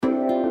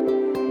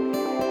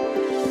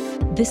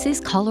This is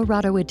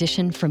Colorado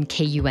Edition from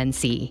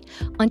KUNC.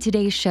 On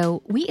today's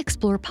show, we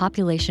explore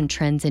population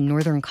trends in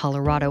northern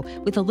Colorado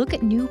with a look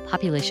at new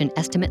population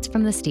estimates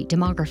from the state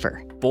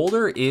demographer.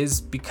 Boulder is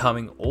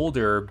becoming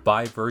older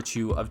by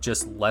virtue of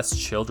just less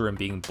children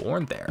being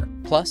born there.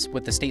 Plus,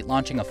 with the state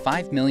launching a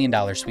 $5 million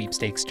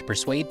sweepstakes to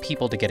persuade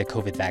people to get a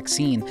COVID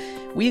vaccine,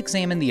 we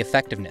examine the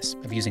effectiveness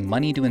of using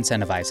money to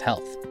incentivize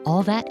health.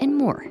 All that and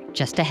more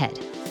just ahead.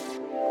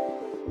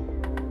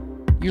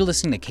 You're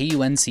listening to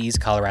KUNC's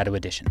Colorado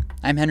Edition.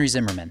 I'm Henry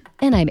Zimmerman.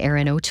 And I'm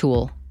Erin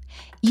O'Toole.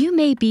 You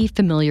may be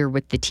familiar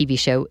with the TV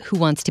show Who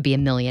Wants to Be a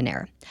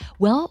Millionaire?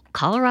 Well,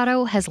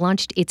 Colorado has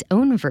launched its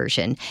own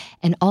version,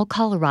 and all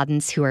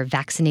Coloradans who are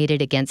vaccinated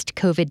against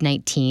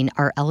COVID-19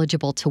 are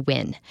eligible to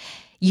win.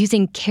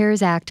 Using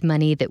CARES Act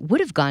money that would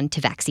have gone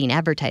to vaccine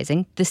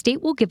advertising, the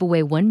state will give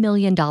away $1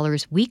 million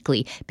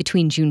weekly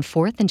between June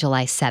 4th and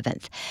July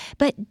 7th.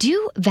 But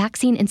do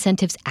vaccine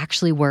incentives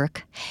actually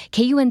work?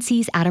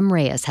 KUNC's Adam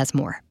Reyes has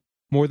more.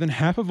 More than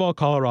half of all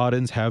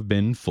Coloradans have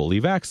been fully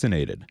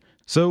vaccinated.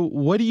 So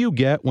what do you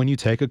get when you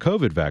take a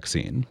COVID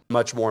vaccine?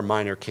 Much more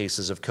minor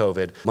cases of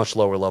COVID, much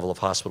lower level of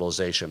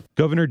hospitalization.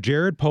 Governor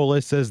Jared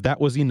Polis says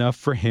that was enough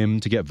for him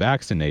to get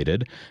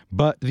vaccinated,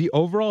 but the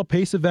overall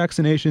pace of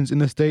vaccinations in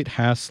the state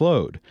has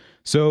slowed.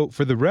 So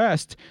for the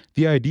rest,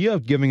 the idea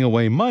of giving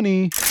away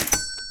money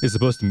is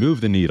supposed to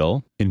move the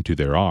needle into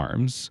their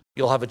arms.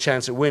 You'll have a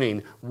chance at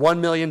winning $1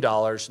 million,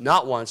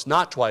 not once,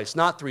 not twice,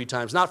 not 3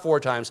 times, not 4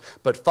 times,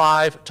 but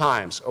 5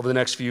 times over the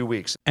next few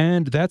weeks.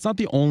 And that's not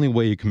the only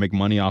way you can make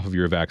money off of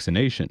your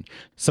vaccination.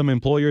 Some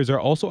employers are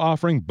also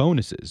offering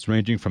bonuses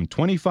ranging from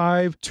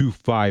 $25 to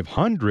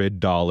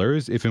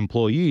 $500 if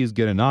employees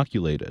get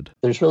inoculated.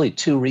 There's really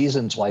 2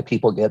 reasons why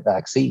people get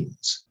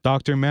vaccines.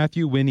 Dr.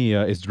 Matthew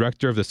Winia is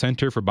director of the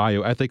Center for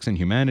Bioethics and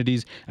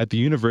Humanities at the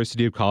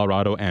University of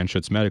Colorado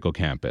Anschutz Medical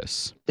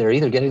Campus. They're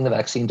either getting the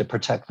vaccine to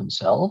protect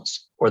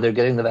themselves or they're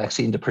getting the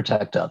vaccine to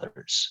protect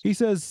others. He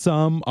says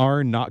some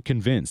are not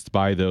convinced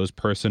by those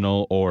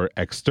personal or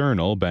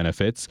external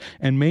benefits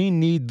and may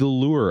need the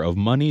lure of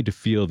money to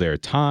feel their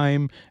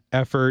time,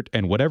 effort,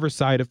 and whatever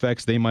side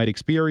effects they might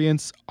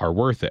experience are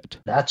worth it.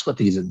 That's what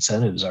these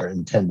incentives are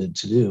intended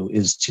to do,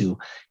 is to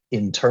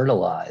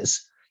internalize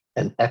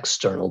an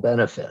external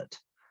benefit,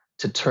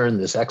 to turn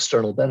this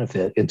external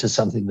benefit into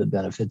something that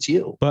benefits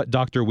you. But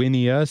Dr.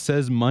 Winia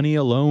says money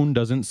alone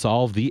doesn't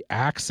solve the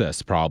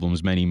access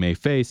problems many may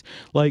face,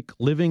 like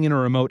living in a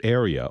remote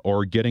area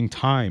or getting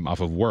time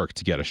off of work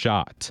to get a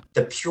shot.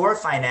 The pure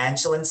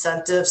financial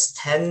incentives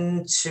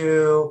tend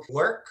to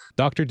work.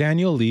 Dr.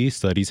 Daniel Lee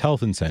studies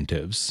health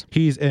incentives.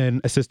 He's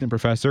an assistant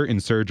professor in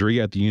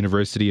surgery at the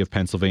University of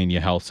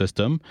Pennsylvania Health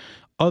System.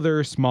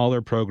 Other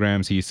smaller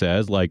programs, he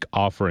says, like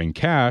offering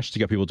cash to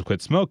get people to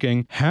quit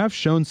smoking, have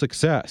shown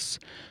success.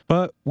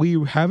 But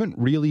we haven't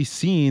really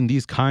seen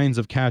these kinds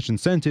of cash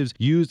incentives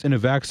used in a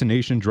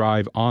vaccination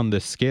drive on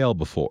this scale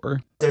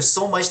before. There's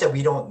so much that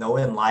we don't know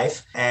in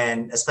life,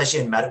 and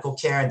especially in medical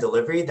care and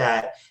delivery,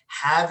 that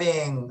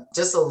having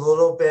just a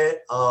little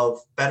bit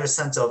of better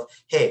sense of,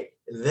 hey,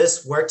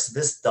 this works,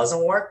 this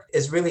doesn't work,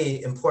 is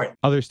really important.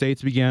 Other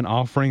states began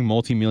offering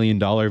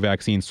multi-million-dollar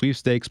vaccine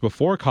sweepstakes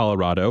before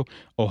Colorado.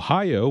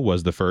 Ohio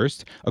was the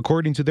first.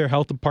 According to their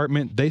health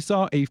department, they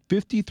saw a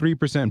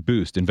 53%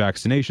 boost in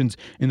vaccinations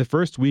in the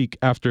first week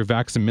after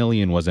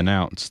Vaximillion was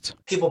announced.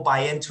 People buy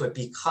into it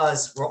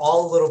because we're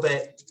all a little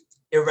bit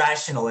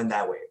irrational in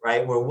that way,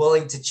 right? We're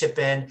willing to chip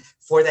in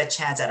for that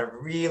chance at a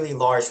really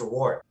large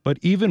reward. But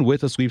even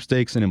with the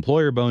sweepstakes and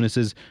employer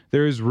bonuses,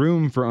 there is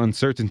room for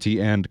uncertainty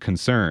and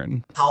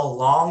concern. How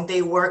long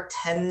they work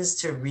tends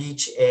to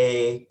reach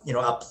a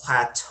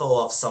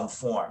plateau of some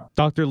form.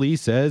 Dr. Lee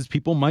says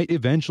people might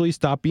eventually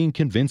stop being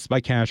convinced by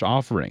cash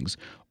offerings.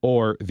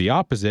 Or the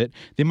opposite,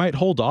 they might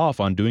hold off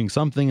on doing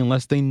something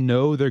unless they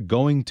know they're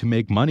going to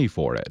make money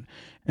for it.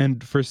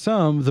 And for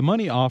some, the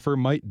money offer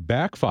might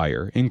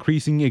backfire,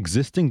 increasing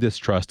existing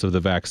distrust of the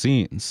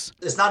vaccines.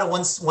 It's not a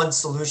one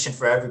solution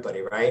for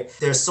everybody, right?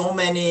 There's so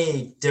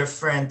many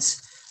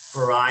different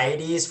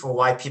varieties for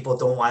why people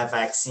don't want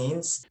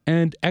vaccines.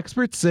 And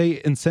experts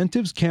say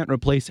incentives can't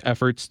replace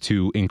efforts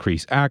to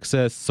increase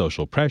access,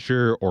 social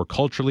pressure, or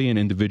culturally and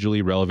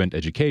individually relevant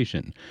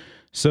education.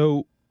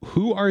 So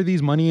who are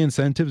these money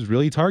incentives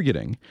really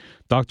targeting?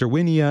 Dr.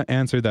 Winia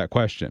answered that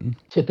question.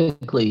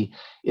 Typically,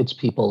 it's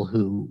people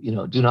who,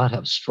 do not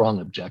have strong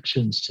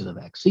objections to the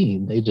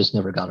vaccine. They just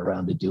never got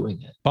around to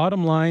doing it.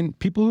 Bottom line,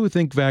 people who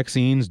think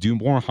vaccines do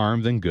more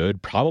harm than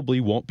good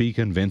probably won't be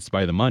convinced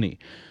by the money.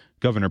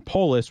 Governor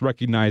Polis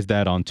recognized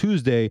that on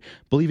Tuesday,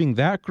 believing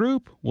that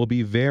group will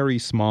be very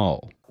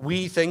small.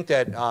 We think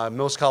that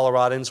most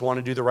Coloradans want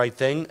to do the right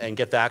thing and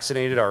get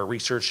vaccinated. Our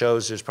research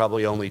shows there's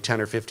probably only 10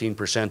 or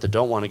 15% that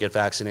don't want to get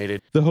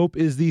vaccinated. The hope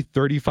is the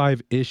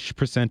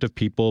 35-ish% of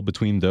people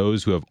between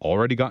those who have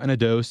already gotten a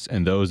dose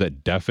and those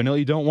that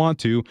definitely don't want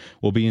to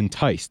will be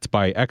enticed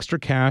by extra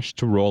cash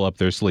to roll up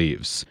their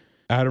sleeves.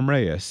 Adam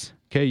Reyes,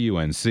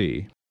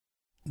 KUNC.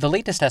 The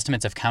latest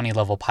estimates of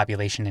county-level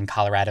population in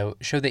Colorado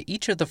show that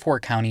each of the 4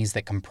 counties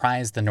that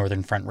comprise the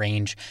Northern Front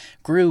Range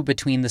grew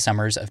between the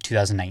summers of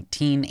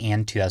 2019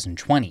 and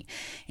 2020.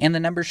 And the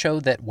numbers show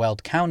that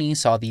Weld County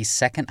saw the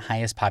second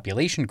highest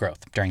population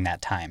growth during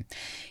that time.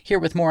 Here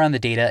with more on the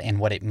data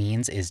and what it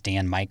means is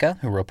Dan Micah,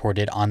 who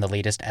reported on the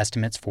latest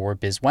estimates for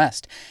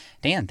BizWest.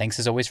 Dan, thanks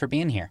as always for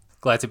being here.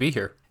 Glad to be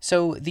here.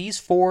 So these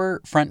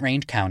 4 Front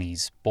Range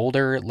counties,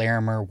 Boulder,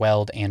 Larimer,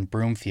 Weld, and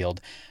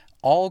Broomfield,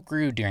 all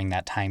grew during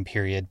that time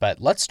period,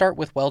 but let's start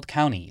with Weld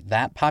County.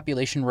 That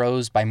population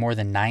rose by more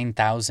than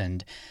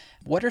 9,000.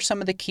 What are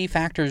some of the key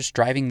factors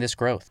driving this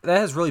growth? That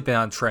has really been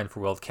on trend for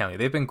Weld County.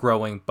 They've been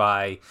growing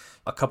by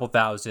a couple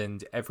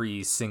thousand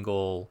every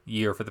single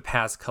year for the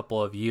past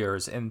couple of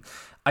years. And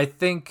I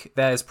think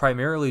that is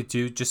primarily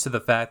due just to the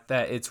fact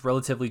that it's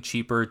relatively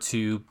cheaper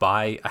to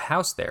buy a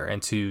house there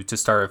and to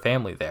start a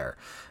family there.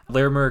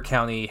 Larimer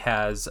County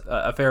has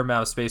a fair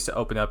amount of space to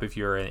open up if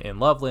you're in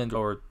Loveland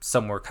or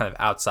somewhere kind of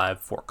outside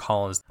Fort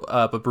Collins.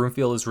 But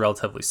Broomfield is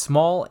relatively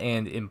small,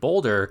 and in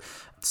Boulder,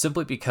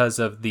 simply because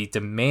of the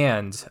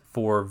demand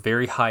for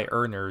very high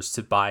earners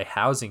to buy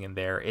housing in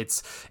there,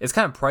 it's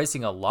kind of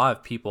pricing a lot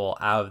of people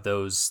out of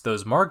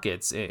those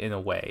markets in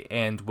a way.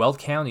 And Weld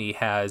County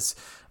has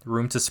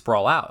room to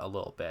sprawl out a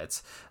little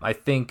bit. I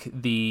think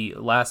the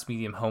last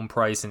median home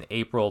price in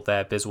April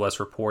that BizWest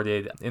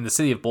reported in the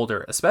city of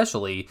Boulder,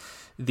 especially,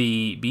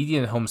 the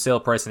median home sale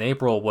price in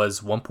April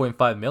was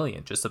 $1.5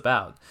 million, just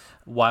about.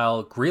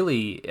 While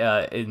Greeley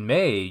in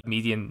May,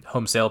 median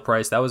home sale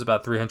price, that was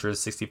about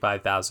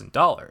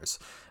 $365,000.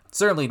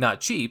 Certainly not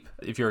cheap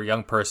if you're a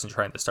young person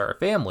trying to start a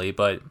family,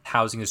 but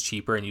housing is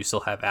cheaper and you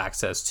still have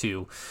access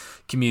to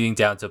commuting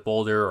down to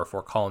Boulder or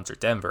Fort Collins or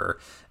Denver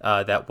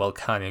that Weld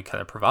County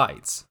kind of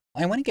provides.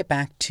 I want to get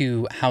back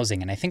to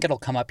housing, and I think it'll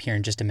come up here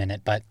in just a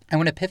minute, but I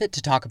want to pivot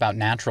to talk about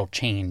natural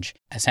change,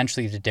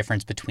 essentially the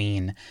difference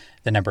between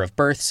the number of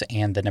births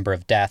and the number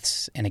of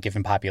deaths in a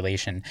given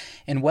population.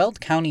 In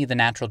Weld County, the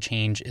natural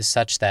change is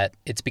such that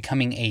it's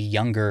becoming a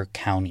younger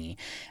county.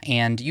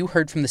 And you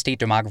heard from the state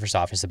demographer's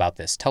office about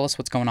this. Tell us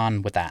what's going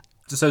on with that.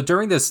 So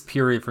during this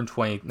period from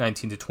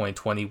 2019 to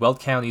 2020, Weld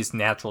County's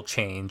natural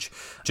change,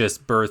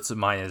 just births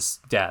minus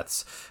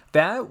deaths,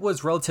 that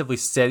was relatively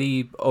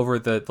steady over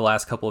the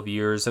last couple of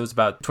years. It was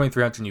about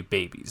 2,300 new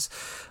babies.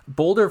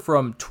 Boulder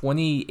from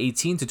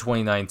 2018 to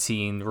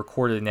 2019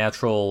 recorded a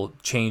natural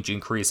change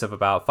increase of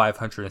about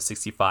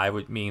 565,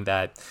 which means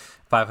that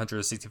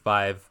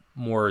 565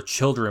 more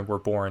children were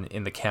born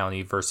in the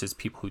county versus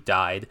people who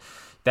died.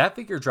 That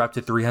figure dropped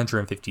to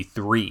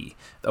 353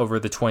 over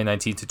the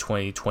 2019 to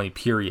 2020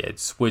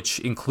 periods, which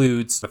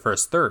includes the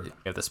first third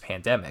of this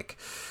pandemic.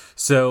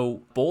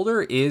 So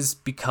Boulder is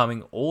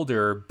becoming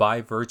older by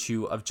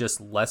virtue of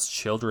just less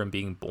children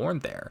being born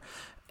there.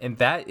 And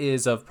that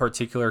is of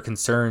particular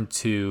concern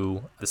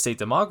to the state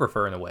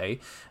demographer in a way,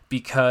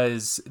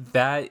 because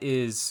that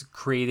is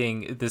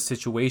creating this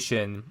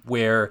situation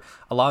where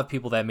a lot of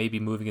people that may be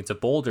moving into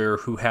Boulder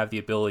who have the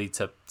ability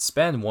to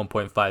spend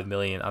 $1.5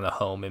 million on a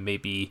home and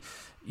maybe,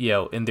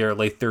 in their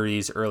late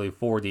 30s, early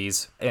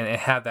 40s, and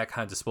have that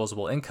kind of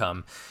disposable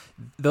income,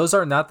 those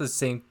are not the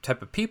same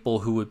type of people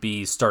who would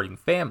be starting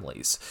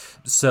families.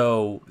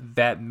 So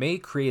that may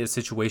create a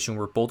situation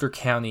where Boulder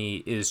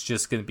County is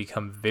just going to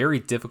become very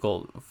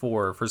difficult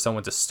for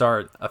someone to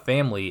start a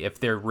family if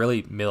they're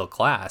really middle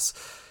class,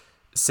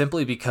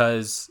 simply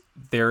because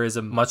there is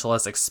a much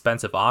less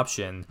expensive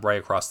option right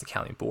across the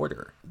county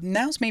border.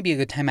 Now's maybe a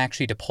good time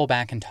actually to pull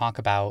back and talk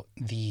about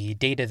the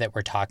data that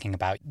we're talking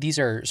about. These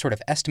are sort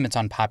of estimates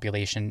on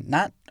population,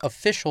 not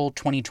official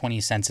 2020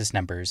 census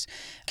numbers.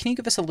 Can you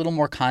give us a little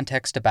more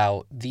context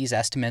about these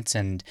estimates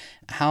and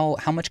how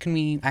much can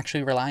we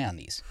actually rely on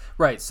these?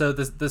 Right. So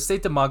the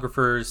state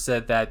demographers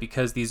said that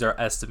because these are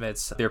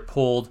estimates, they're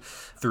pulled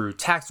through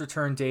tax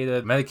return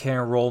data,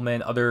 Medicare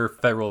enrollment, other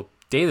federal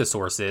data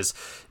sources.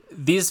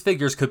 These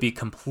figures could be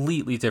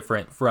completely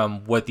different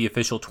from what the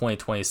official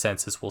 2020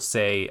 census will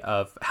say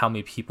of how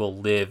many people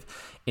live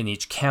in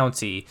each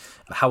county.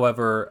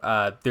 However,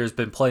 there's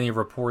been plenty of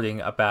reporting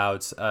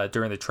about,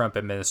 during the Trump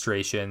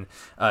administration,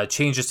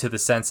 changes to the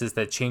census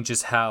that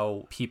changes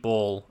how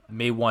people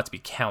may want to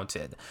be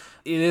counted.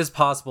 It is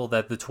possible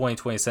that the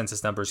 2020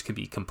 census numbers could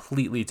be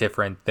completely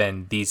different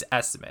than these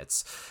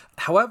estimates.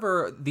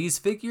 However, these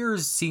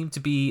figures seem to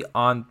be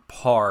on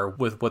par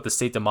with what the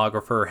state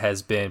demographer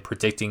has been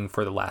predicting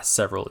for the last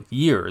several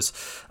years,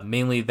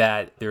 mainly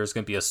that there's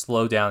going to be a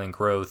slowdown in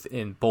growth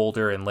in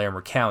Boulder and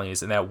Larimer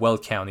counties, and that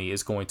Weld County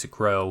is going to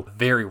grow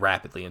very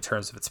rapidly in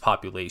terms of its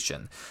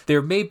population.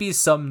 There may be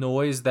some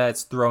noise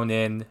that's thrown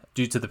in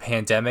due to the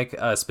pandemic.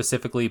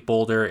 Specifically,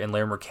 Boulder and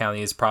Larimer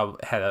counties probably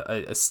had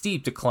a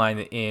steep decline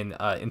in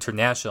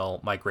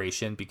international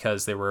migration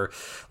because there were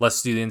less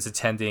students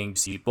attending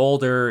UC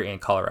Boulder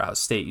and Colorado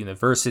State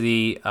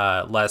University,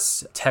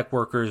 less tech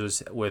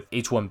workers with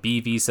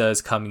H-1B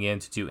visas coming in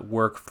to do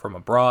work from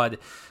abroad.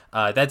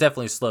 That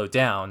definitely slowed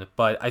down,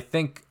 but I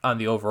think on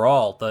the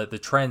overall, the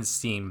trends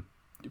seem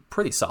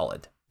pretty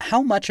solid.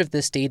 How much of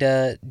this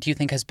data do you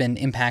think has been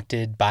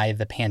impacted by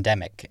the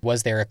pandemic?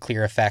 Was there a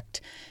clear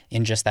effect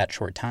in just that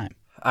short time?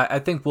 I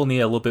think we'll need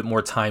a little bit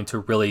more time to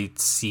really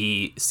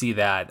see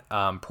that.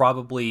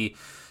 Probably,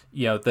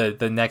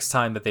 the next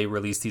time that they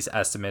release these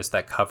estimates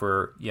that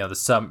cover,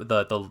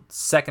 the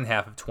second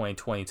half of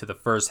 2020 to the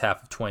first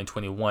half of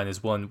 2021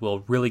 is when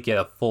we'll really get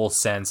a full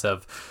sense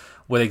of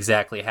what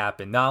exactly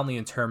happened. Not only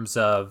in terms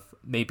of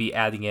maybe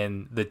adding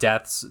in the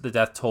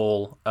death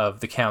toll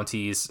of the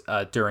counties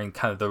during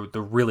kind of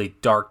the really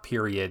dark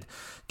period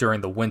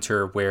during the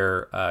winter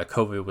where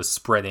COVID was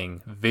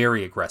spreading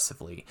very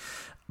aggressively.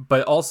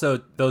 But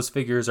also those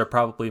figures are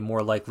probably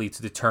more likely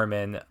to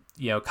determine,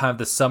 kind of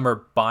the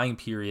summer buying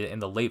period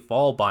and the late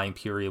fall buying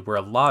period where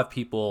a lot of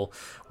people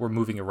were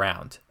moving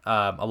around.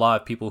 A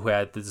lot of people who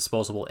had the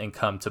disposable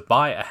income to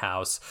buy a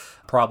house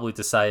probably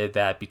decided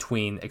that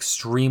between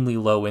extremely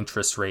low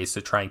interest rates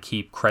to try and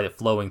keep credit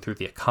flowing through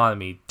the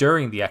economy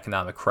during the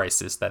economic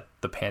crisis that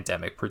the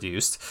pandemic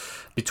produced,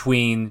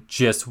 between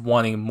just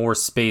wanting more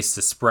space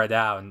to spread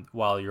out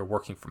while you're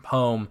working from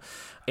home,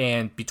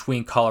 and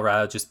between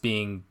Colorado just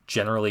being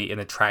generally an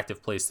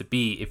attractive place to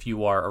be if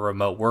you are a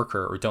remote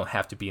worker or don't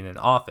have to be in an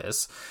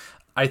office,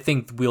 I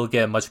think we'll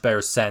get a much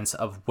better sense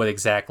of what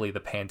exactly the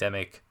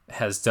pandemic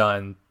has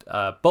done,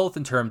 both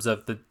in terms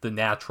of the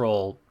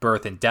natural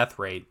birth and death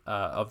rate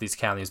of these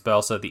counties, but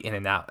also the in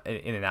and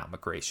out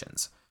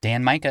migrations.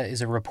 Dan Micah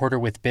is a reporter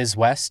with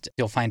BizWest.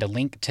 You'll find a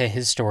link to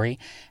his story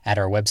at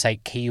our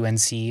website,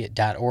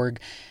 kunc.org.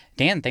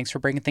 Dan, thanks for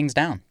breaking things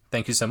down.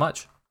 Thank you so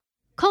much.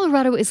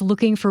 Colorado is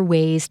looking for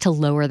ways to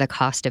lower the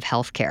cost of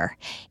healthcare.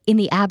 In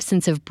the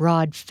absence of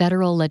broad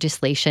federal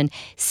legislation,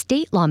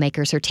 state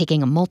lawmakers are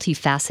taking a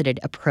multifaceted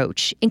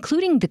approach,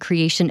 including the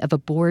creation of a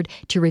board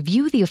to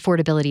review the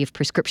affordability of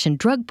prescription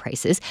drug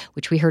prices,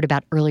 which we heard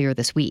about earlier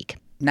this week.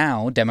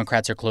 Now,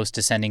 Democrats are close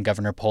to sending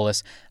Governor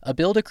Polis a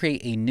bill to create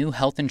a new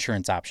health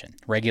insurance option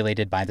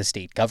regulated by the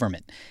state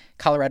government.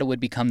 Colorado would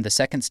become the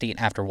second state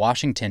after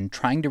Washington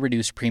trying to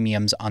reduce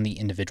premiums on the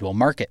individual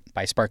market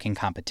by sparking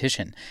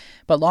competition.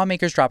 But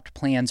lawmakers dropped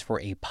plans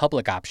for a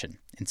public option.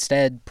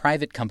 Instead,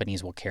 private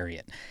companies will carry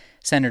it.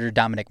 Senator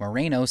Dominic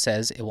Moreno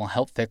says it will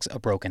help fix a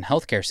broken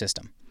healthcare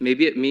system.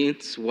 Maybe it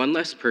means one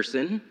less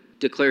person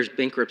declares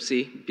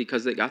bankruptcy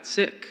because they got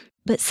sick.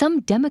 But some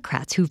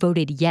Democrats who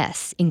voted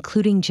yes,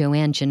 including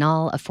Joanne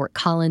Janal of Fort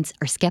Collins,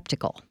 are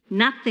skeptical.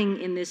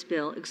 Nothing in this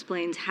bill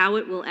explains how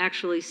it will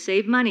actually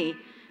save money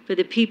for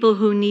the people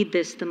who need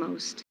this the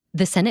most.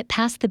 The Senate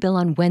passed the bill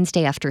on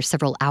Wednesday after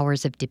several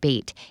hours of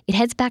debate. It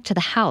heads back to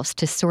the House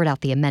to sort out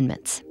the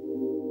amendments.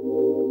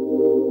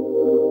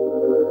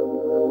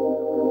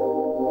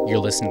 You're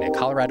listening to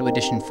Colorado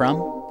Edition from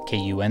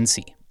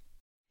KUNC.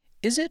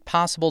 Is it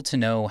possible to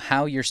know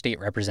how your state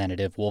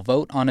representative will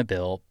vote on a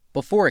bill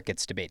before it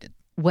gets debated?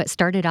 What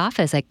started off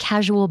as a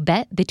casual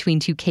bet between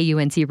two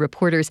KUNC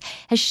reporters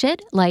has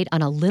shed light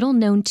on a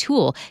little-known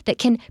tool that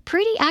can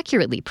pretty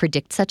accurately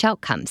predict such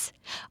outcomes.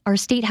 Our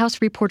State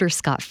House reporter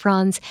Scott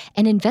Franz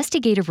and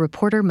investigative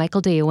reporter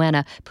Michael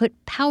DeYoanna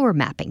put power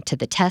mapping to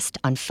the test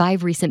on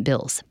 5 recent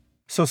bills.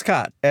 So,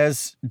 Scott,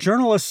 as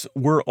journalists,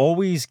 we're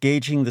always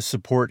gauging the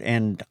support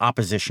and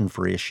opposition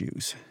for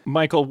issues.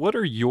 Michael, what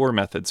are your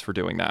methods for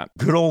doing that?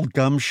 Good old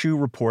gumshoe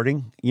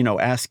reporting,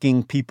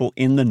 asking people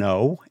in the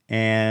know,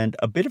 and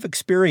a bit of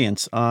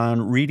experience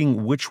on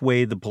reading which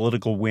way the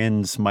political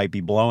winds might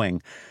be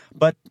blowing.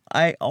 But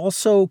I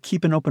also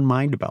keep an open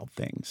mind about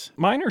things.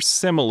 Mine are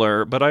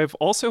similar, but I've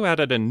also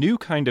added a new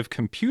kind of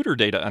computer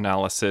data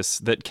analysis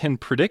that can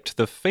predict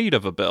the fate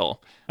of a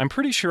bill. I'm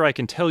pretty sure I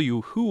can tell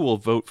you who will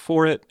vote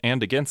for it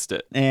and against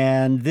it.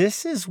 And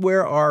this is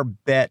where our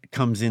bet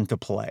comes into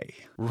play.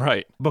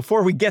 Right.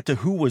 Before we get to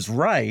who was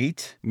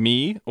right...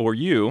 Me or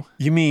you?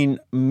 You mean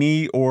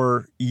me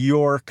or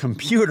your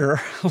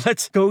computer?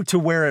 Let's go to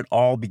where it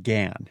all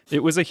began.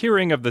 It was a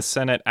hearing of the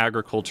Senate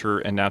Agriculture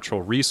and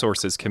Natural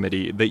Resources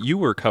Committee that you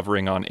were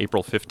covering on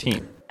April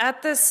 15th.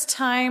 At this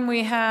time,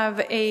 we have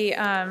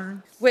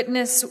a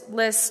witness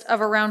list of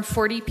around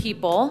 40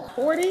 people.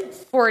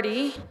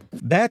 40?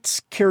 That's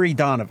Carrie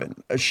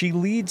Donovan. She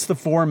leads the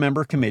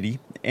 4-member committee,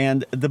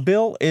 and the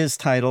bill is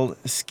titled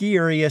Ski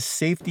Area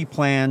Safety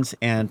Plans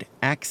and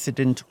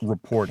Accident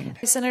Reporting.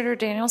 Senator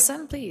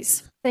Danielson,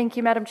 please. Thank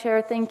you, Madam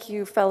Chair. Thank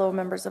you, fellow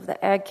members of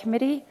the Ag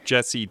Committee.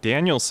 Jesse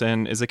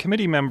Danielson is a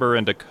committee member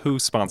and a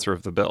co-sponsor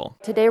of the bill.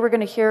 Today, we're going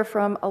to hear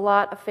from a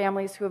lot of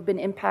families who have been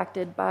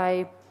impacted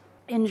by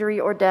injury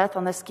or death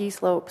on the ski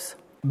slopes.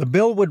 The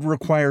bill would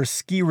require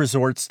ski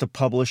resorts to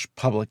publish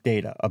public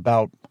data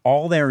about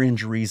all their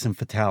injuries and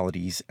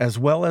fatalities, as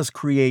well as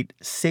create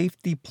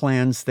safety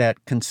plans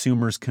that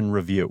consumers can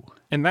review.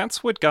 And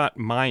that's what got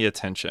my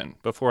attention.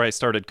 Before I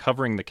started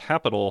covering the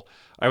Capitol,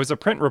 I was a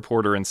print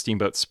reporter in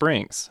Steamboat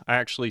Springs. I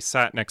actually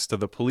sat next to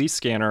the police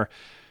scanner,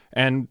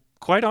 and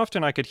quite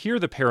often I could hear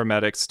the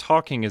paramedics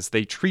talking as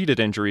they treated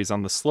injuries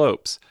on the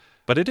slopes.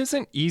 But it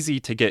isn't easy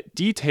to get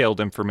detailed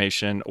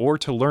information or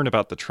to learn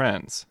about the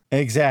trends.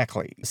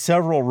 Exactly.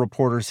 Several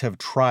reporters have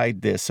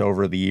tried this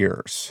over the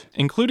years.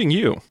 Including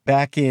you.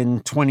 Back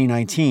in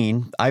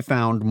 2019, I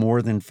found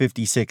more than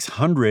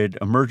 5,600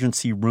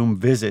 emergency room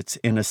visits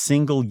in a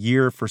single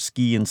year for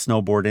ski and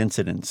snowboard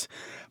incidents.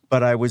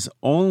 But I was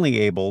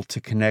only able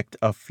to connect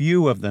a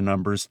few of the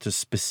numbers to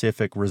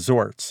specific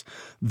resorts.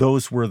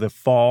 Those were the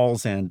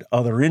falls and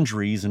other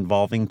injuries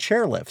involving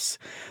chairlifts.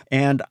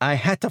 And I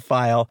had to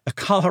file a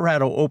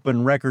Colorado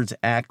Open Records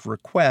Act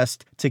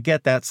request to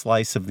get that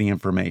slice of the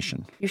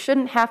information. You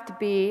shouldn't have to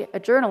be a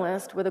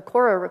journalist with a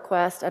CORA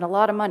request and a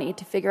lot of money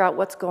to figure out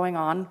what's going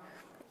on.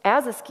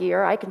 As a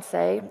skier, I can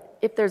say,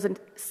 if there's a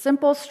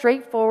simple,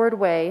 straightforward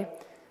way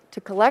to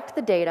collect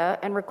the data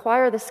and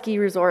require the ski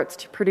resorts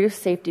to produce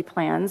safety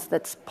plans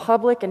that's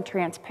public and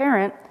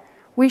transparent,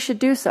 we should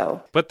do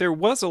so. But there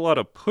was a lot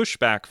of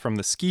pushback from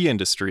the ski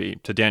industry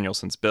to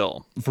Danielson's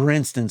bill. For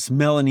instance,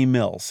 Melanie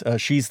Mills,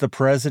 she's the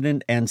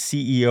president and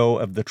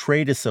CEO of the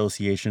trade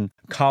association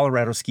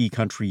Colorado Ski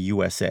Country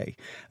USA.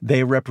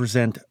 They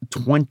represent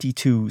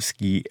 22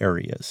 ski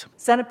areas.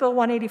 Senate Bill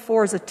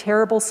 184 is a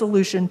terrible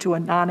solution to a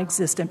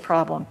non-existent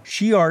problem.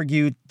 She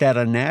argued that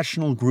a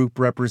national group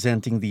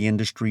representing the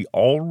industry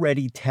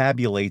already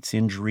tabulates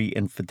injury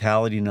and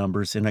fatality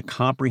numbers in a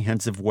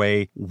comprehensive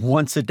way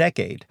once a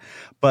decade.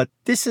 But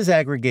this is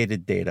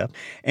aggregated data,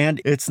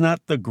 and it's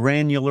not the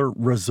granular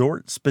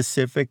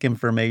resort-specific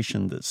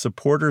information that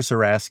supporters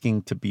are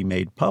asking to be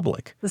made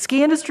public. The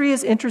ski industry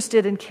is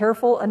interested in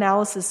careful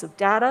analysis of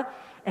data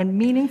and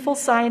meaningful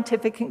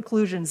scientific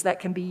conclusions that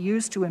can be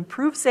used to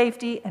improve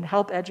safety and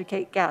help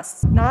educate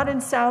guests, not in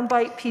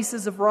soundbite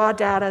pieces of raw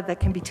data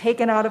that can be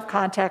taken out of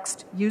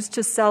context, used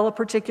to sell a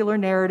particular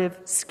narrative,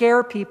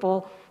 scare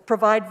people,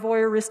 provide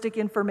voyeuristic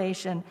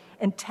information,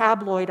 and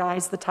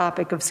tabloidize the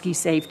topic of ski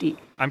safety.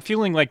 I'm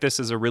feeling like this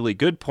is a really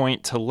good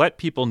point to let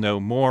people know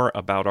more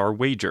about our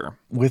wager.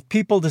 With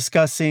people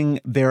discussing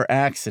their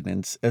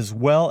accidents, as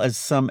well as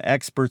some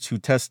experts who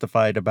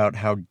testified about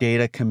how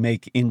data can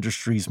make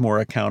industries more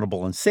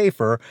accountable and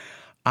safer,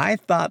 I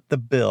thought the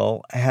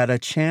bill had a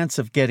chance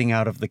of getting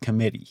out of the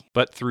committee.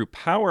 But through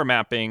power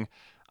mapping,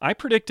 I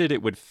predicted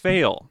it would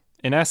fail.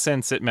 In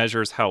essence, it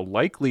measures how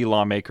likely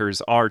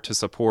lawmakers are to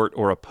support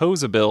or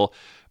oppose a bill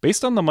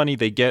based on the money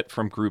they get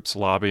from groups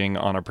lobbying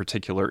on a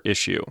particular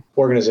issue.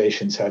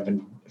 Organizations have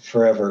been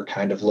forever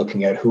kind of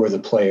looking at who are the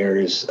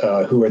players,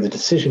 who are the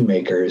decision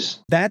makers.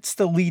 That's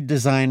the lead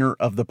designer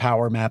of the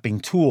power mapping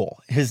tool.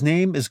 His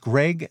name is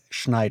Greg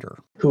Schneider.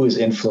 Who is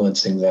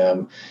influencing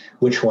them?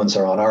 Which ones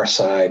are on our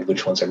side?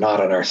 Which ones are not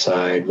on our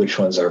side? Which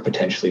ones are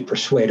potentially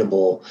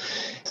persuadable?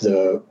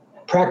 The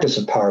practice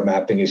of power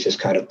mapping is just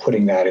kind of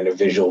putting that in a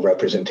visual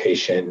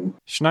representation.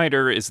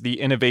 Schneider is the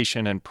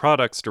Innovation and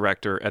Products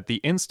Director at the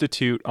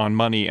Institute on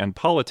Money and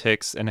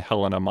Politics in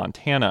Helena,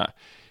 Montana.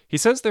 He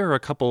says there are a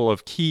couple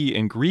of key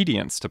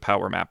ingredients to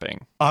power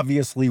mapping.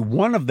 Obviously,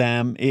 one of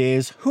them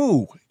is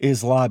who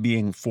is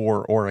lobbying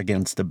for or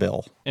against a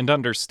bill. And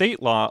under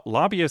state law,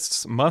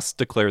 lobbyists must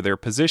declare their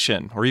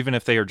position, or even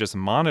if they are just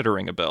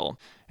monitoring a bill.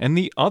 And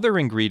the other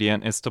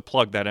ingredient is to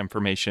plug that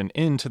information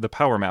into the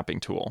power mapping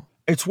tool.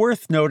 It's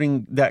worth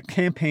noting that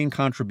campaign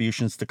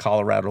contributions to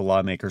Colorado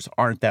lawmakers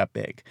aren't that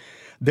big.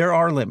 There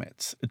are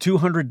limits,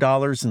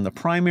 $200 in the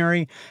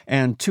primary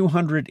and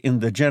 $200 in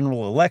the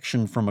general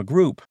election from a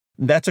group.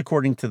 That's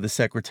according to the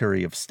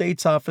Secretary of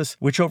State's office,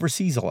 which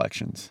oversees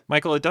elections.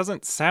 Michael, it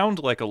doesn't sound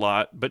like a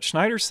lot, but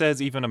Schneider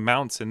says even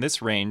amounts in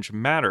this range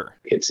matter.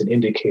 It's an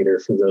indicator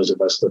for those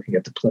of us looking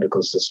at the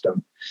political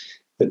system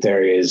that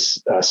there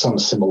is some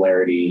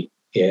similarity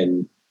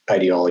in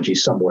ideology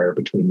somewhere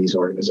between these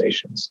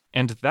organizations.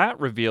 And that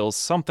reveals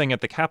something at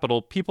the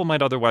Capitol people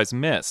might otherwise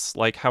miss,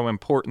 like how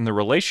important the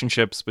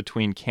relationships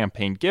between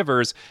campaign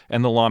givers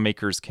and the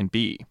lawmakers can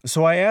be.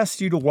 So I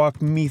asked you to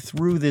walk me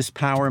through this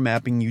power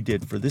mapping you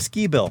did for the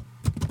ski bill.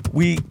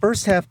 We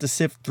first have to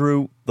sift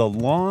through the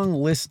long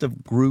list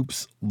of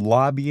groups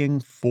lobbying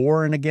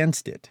for and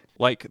against it.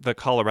 Like the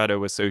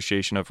Colorado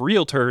Association of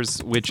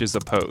Realtors, which is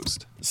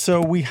opposed.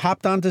 So we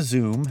hopped onto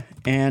Zoom,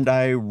 and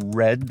I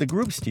read the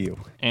groups to you.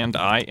 And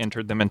I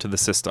entered them into the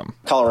system.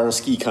 Colorado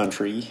Ski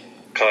Country.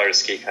 Colorado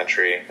Ski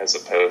Country is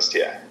opposed,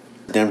 yeah.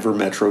 Denver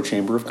Metro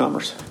Chamber of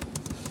Commerce.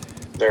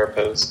 They're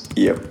opposed?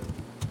 Yep.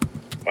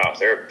 Wow,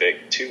 they're a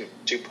big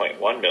 2.1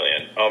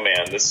 million. Oh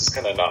man, this is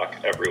going to knock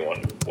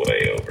everyone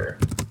way over.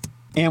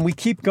 And we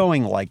keep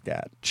going like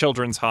that.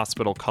 Children's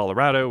Hospital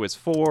Colorado is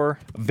for.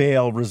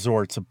 Vail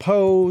Resorts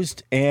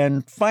opposed.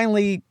 And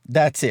finally,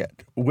 that's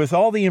it. With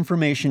all the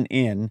information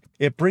in,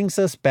 it brings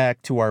us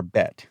back to our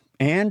bet.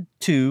 And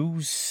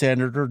to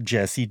Senator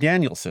Jesse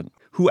Danielson,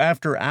 who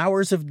after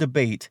hours of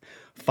debate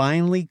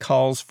finally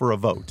calls for a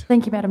vote.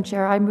 Thank you, Madam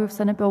Chair. I move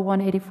Senate Bill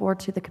 184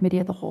 to the Committee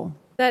of the Whole.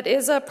 That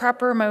is a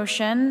proper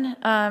motion.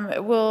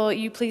 Will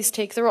you please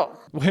take the roll?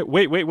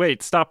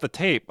 Wait. Stop the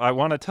tape. I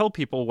want to tell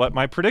people what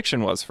my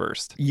prediction was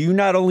first. You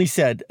not only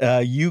said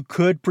you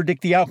could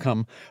predict the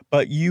outcome,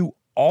 but you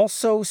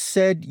also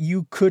said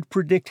you could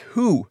predict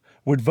who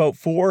would vote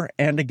for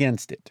and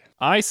against it.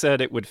 I said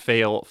it would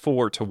fail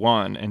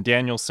 4-1, and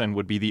Danielson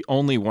would be the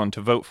only one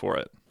to vote for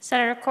it.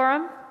 Senator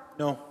Coram?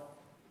 No.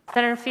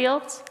 Senator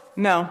Fields?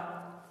 No.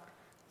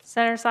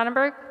 Senator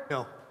Sonnenberg?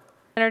 No.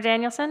 Senator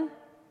Danielson?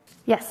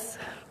 Yes.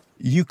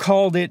 You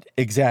called it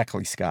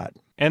exactly, Scott.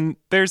 And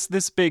there's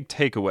this big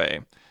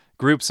takeaway.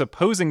 Groups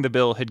opposing the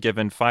bill had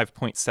given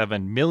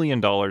 $5.7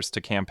 million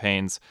to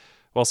campaigns,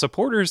 while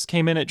supporters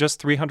came in at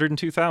just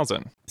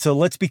 $302,000. So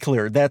let's be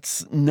clear,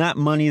 that's not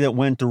money that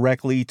went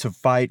directly to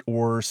fight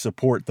or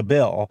support the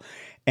bill.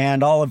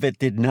 And all of it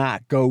did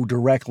not go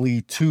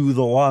directly to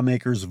the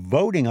lawmakers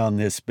voting on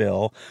this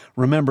bill.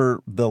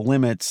 Remember the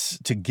limits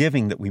to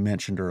giving that we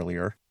mentioned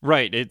earlier.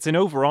 Right, it's an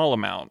overall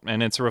amount,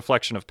 and it's a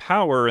reflection of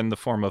power in the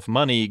form of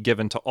money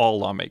given to all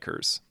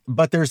lawmakers.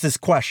 But there's this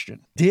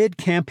question. Did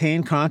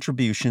campaign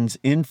contributions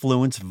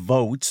influence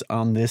votes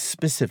on this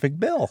specific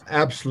bill?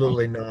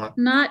 Absolutely not.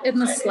 Not in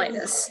the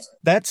slightest.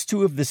 That's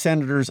two of the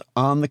senators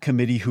on the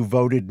committee who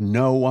voted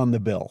no on the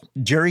bill.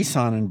 Jerry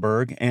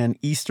Sonnenberg, an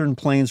Eastern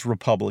Plains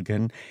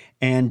Republican,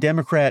 and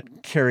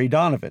Democrat Carrie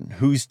Donovan,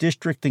 whose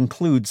district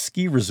includes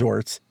ski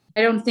resorts.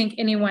 I don't think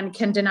anyone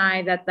can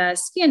deny that the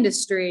ski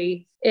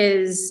industry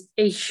is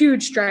a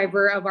huge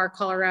driver of our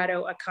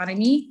Colorado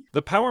economy.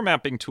 The power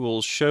mapping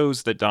tool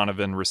shows that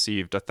Donovan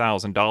received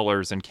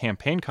 $1,000 in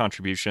campaign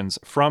contributions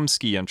from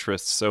ski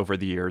interests over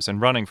the years in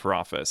running for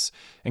office,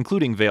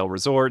 including Vail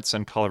Resorts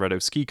and Colorado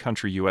Ski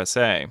Country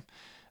USA,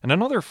 and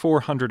another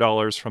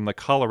 $400 from the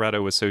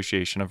Colorado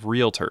Association of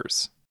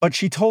Realtors. But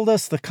she told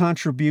us the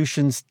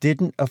contributions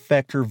didn't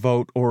affect her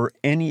vote or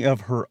any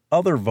of her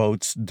other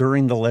votes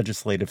during the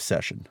legislative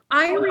session.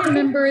 I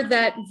remember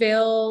that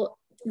Vail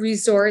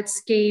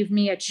Resorts gave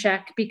me a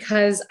check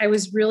because I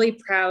was really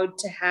proud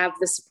to have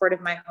the support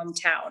of my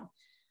hometown.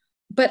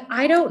 But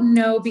I don't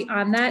know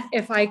beyond that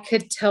if I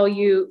could tell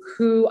you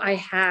who I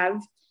have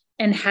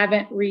and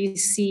haven't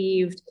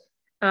received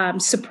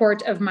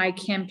support of my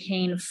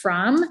campaign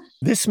from.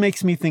 This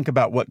makes me think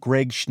about what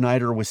Greg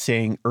Schneider was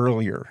saying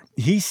earlier.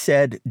 He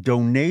said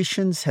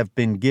donations have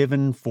been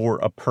given for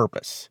a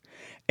purpose.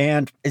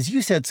 And as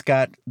you said,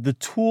 Scott, the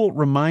tool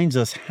reminds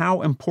us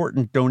how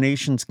important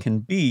donations can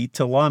be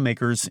to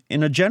lawmakers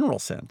in a general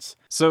sense.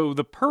 So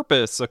the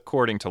purpose,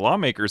 according to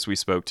lawmakers we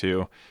spoke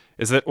to,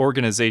 is that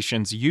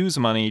organizations use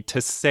money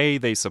to say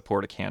they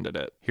support a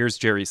candidate. Here's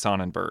Jerry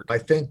Sonnenberg. I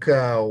think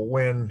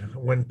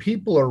when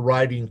people are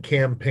writing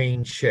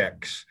campaign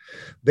checks,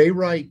 they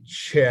write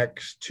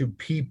checks to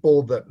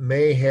people that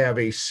may have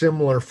a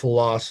similar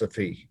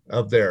philosophy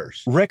of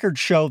theirs. Records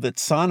show that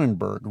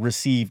Sonnenberg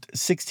received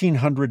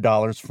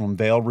 $1,600 from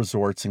Vail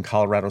Resorts in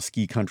Colorado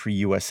Ski Country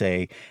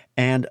USA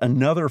and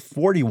another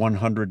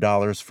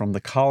 $4,100 from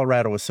the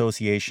Colorado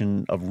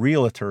Association of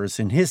Realtors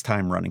in his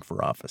time running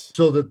for office.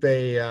 So that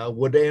they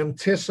would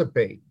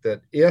anticipate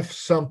that if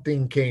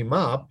something came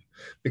up,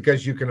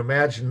 because you can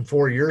imagine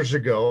 4 years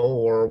ago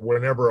or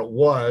whenever it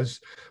was,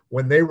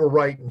 when they were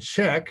writing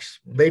checks,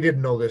 they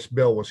didn't know this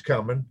bill was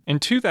coming.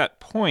 And to that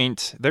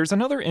point, there's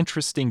another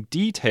interesting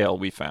detail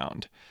we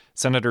found.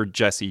 Senator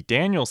Jesse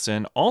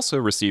Danielson also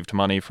received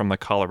money from the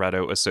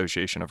Colorado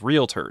Association of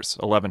Realtors,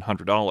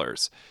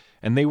 $1,100.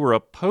 And they were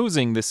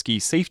opposing the ski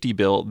safety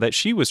bill that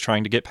she was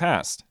trying to get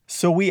passed.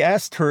 So we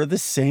asked her the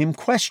same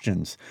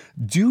questions.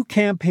 Do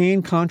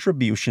campaign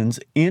contributions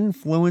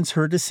influence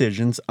her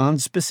decisions on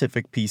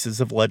specific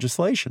pieces of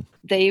legislation?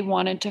 They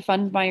wanted to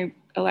fund my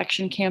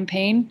election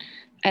campaign,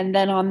 and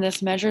then on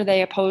this measure,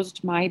 they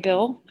opposed my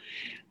bill.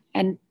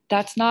 And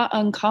that's not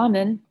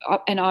uncommon.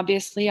 And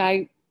obviously,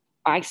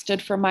 I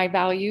stood for my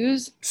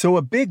values. So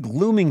a big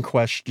looming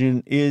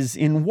question is,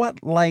 in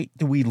what light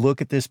do we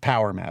look at this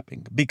power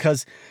mapping?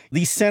 Because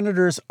these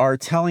senators are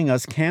telling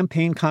us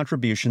campaign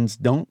contributions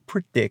don't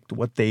predict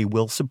what they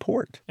will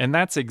support. And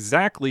that's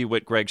exactly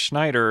what Greg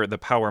Schneider, the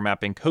power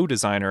mapping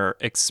co-designer,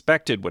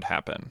 expected would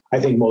happen. I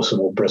think most of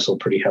them will bristle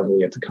pretty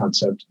heavily at the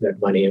concept that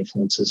money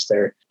influences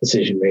their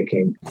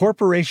decision-making.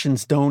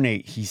 Corporations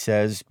donate, he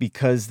says,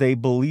 because they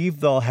believe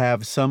they'll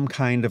have some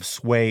kind of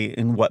sway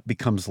in what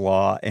becomes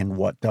law and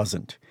what doesn't.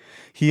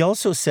 He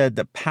also said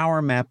that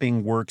power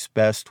mapping works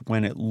best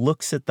when it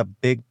looks at the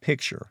big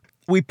picture.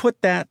 We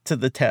put that to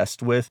the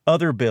test with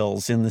other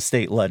bills in the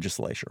state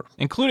legislature,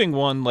 including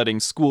one letting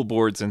school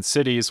boards and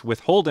cities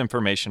withhold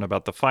information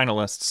about the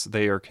finalists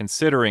they are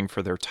considering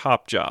for their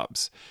top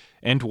jobs,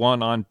 and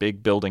one on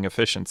big building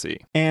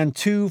efficiency. And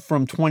two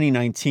from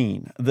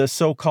 2019, the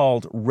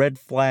so-called red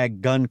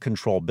flag gun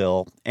control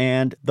bill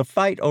and the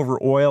fight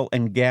over oil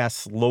and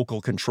gas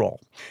local control.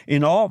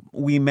 In all,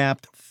 we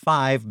mapped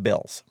 5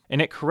 bills.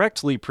 And it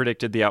correctly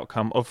predicted the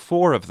outcome of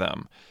 4 of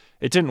them.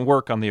 It didn't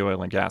work on the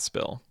oil and gas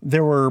bill.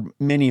 There were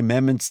many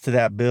amendments to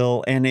that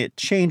bill, and it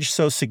changed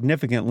so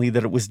significantly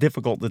that it was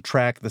difficult to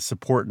track the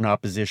support and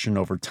opposition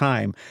over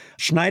time.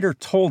 Schneider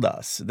told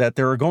us that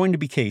there are going to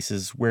be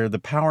cases where the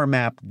power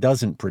map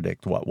doesn't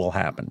predict what will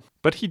happen.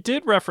 But he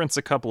did reference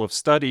a couple of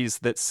studies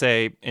that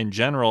say, in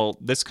general,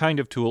 this kind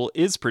of tool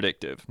is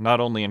predictive, not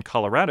only in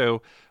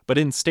Colorado, but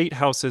in state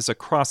houses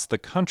across the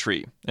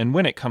country. And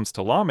when it comes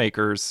to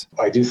lawmakers,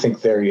 I do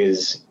think there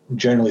is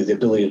generally the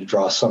ability to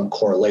draw some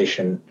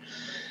correlation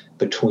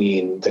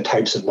between the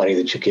types of money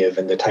that you give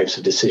and the types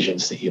of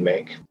decisions that you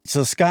make.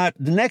 So, Scott,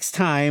 the next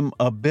time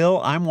a bill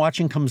I'm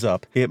watching comes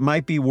up, it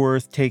might be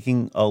worth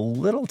taking a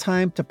little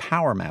time to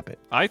power map it.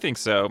 I think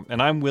so,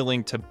 and I'm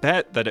willing to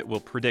bet that it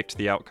will predict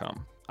the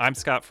outcome. I'm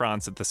Scott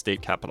Franz at the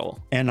state capitol.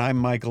 And I'm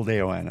Michael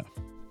DeOanna.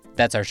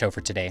 That's our show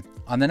for today.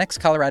 On the next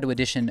Colorado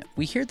edition,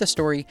 we hear the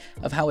story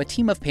of how a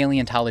team of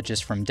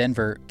paleontologists from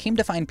Denver came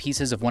to find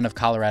pieces of one of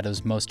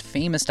Colorado's most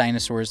famous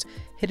dinosaurs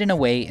hidden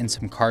away in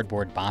some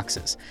cardboard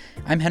boxes.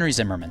 I'm Henry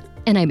Zimmerman.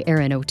 And I'm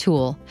Erin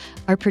O'Toole.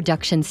 Our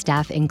production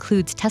staff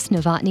includes Tess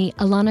Novotny,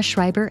 Alana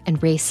Schreiber,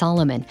 and Ray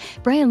Solomon.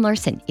 Brian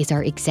Larson is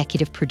our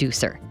executive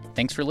producer.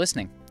 Thanks for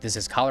listening. This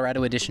is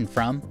Colorado Edition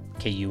from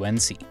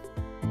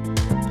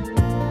KUNC.